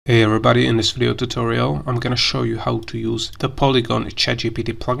Hey everybody, in this video tutorial I'm going to show you how to use the Polygon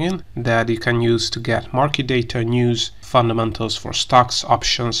ChatGPT plugin that you can use to get market data, news, fundamentals for stocks,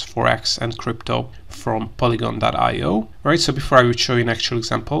 options, forex and crypto from Polygon.io. Right, so before I would show you an actual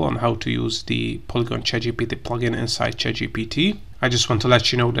example on how to use the Polygon ChatGPT plugin inside ChatGPT, I just want to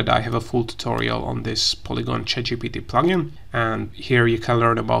let you know that I have a full tutorial on this Polygon ChatGPT plugin, and here you can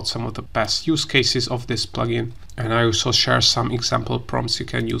learn about some of the best use cases of this plugin, and I also share some example prompts you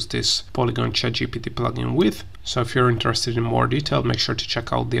can use this Polygon ChatGPT plugin with. So if you're interested in more detail, make sure to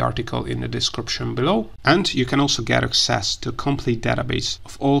check out the article in the description below. And you can also get access to a complete database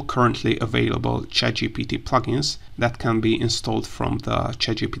of all currently available ChatGPT plugins that can be installed from the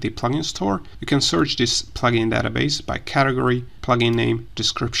ChatGPT plugin store. You can search this plugin database by category, plugin name,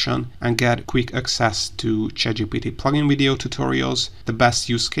 description, and get quick access to ChatGPT plugin video tutorials, the best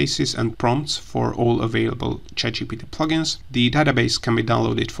use cases and prompts for all available ChatGPT plugins. The database can be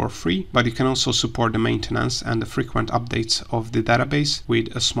downloaded for free, but you can also support the maintenance and the frequent updates of the database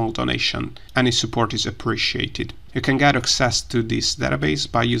with a small donation. Any support is appreciated. You can get access to this database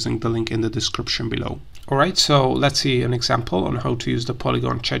by using the link in the description below. Alright, so let's see an example on how to use the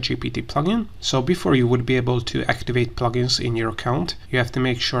Polygon ChatGPT plugin. So before you would be able to activate plugins in your account, you have to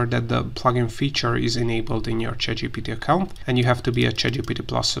make sure that the plugin feature is enabled in your ChatGPT account, and you have to be a ChatGPT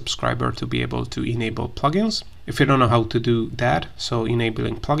Plus subscriber to be able to enable plugins. If you don't know how to do that, so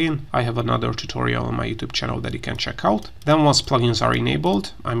enabling plugin, I have another tutorial on my YouTube channel that you can check out. Then once plugins are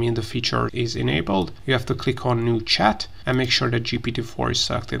enabled, I mean the feature is enabled, you have to click on New Chat and make sure that GPT-4 is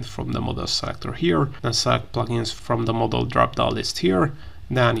selected from the model selector here. Then select plugins from the model drop-down list here.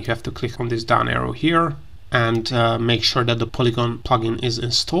 Then you have to click on this down arrow here and make sure that the Polygon plugin is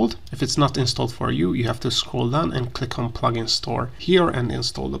installed. If it's not installed for you, you have to scroll down and click on Plugin Store here and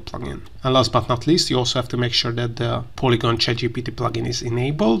install the plugin. And last but not least, you also have to make sure that the Polygon ChatGPT plugin is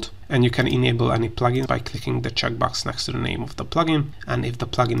enabled, and you can enable any plugin by clicking the checkbox next to the name of the plugin. And if the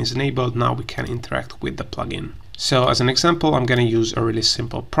plugin is enabled, now we can interact with the plugin. So as an example, I'm going to use a really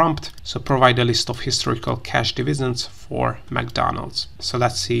simple prompt. So provide a list of historical cash dividends for McDonald's. So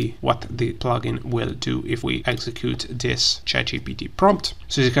let's see what the plugin will do if we execute this ChatGPT prompt.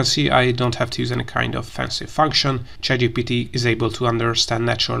 So as you can see, I don't have to use any kind of fancy function. ChatGPT is able to understand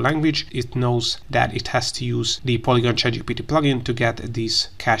natural language. It knows that it has to use the Polygon ChatGPT plugin to get these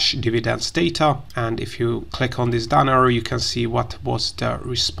cash dividends data. And if you click on this down arrow, you can see what was the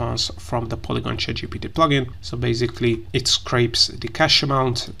response from the Polygon ChatGPT plugin. So basically, it scrapes the cash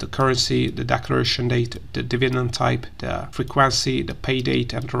amount, the currency, the declaration date, the dividend type, the frequency, the pay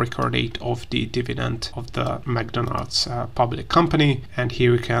date, and the record date of the dividend of the McDonald's public company. And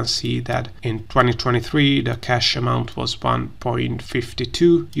here you can see that in 2023, the cash amount was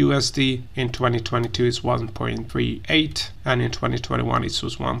 1.52 USD. In 2022, it's 1.38. And in 2021, it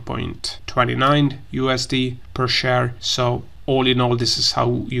was 1.29 USD per share. So all in all, this is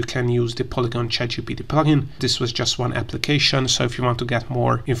how you can use the Polygon ChatGPT plugin. This was just one application, so if you want to get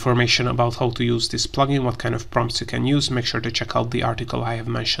more information about how to use this plugin, what kind of prompts you can use, make sure to check out the article I have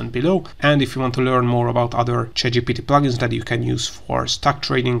mentioned below. And if you want to learn more about other ChatGPT plugins that you can use for stock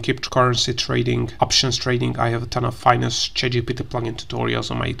trading, cryptocurrency trading, options trading, I have a ton of finance ChatGPT plugin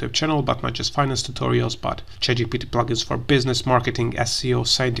tutorials on my YouTube channel, but not just finance tutorials, but ChatGPT plugins for business, marketing, SEO,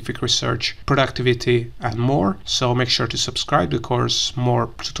 scientific research, productivity, and more. So make sure to subscribe because more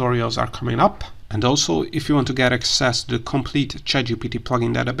tutorials are coming up. And also, if you want to get access to the complete ChatGPT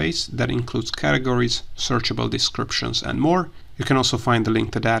plugin database that includes categories, searchable descriptions, and more, you can also find the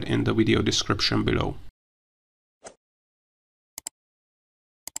link to that in the video description below.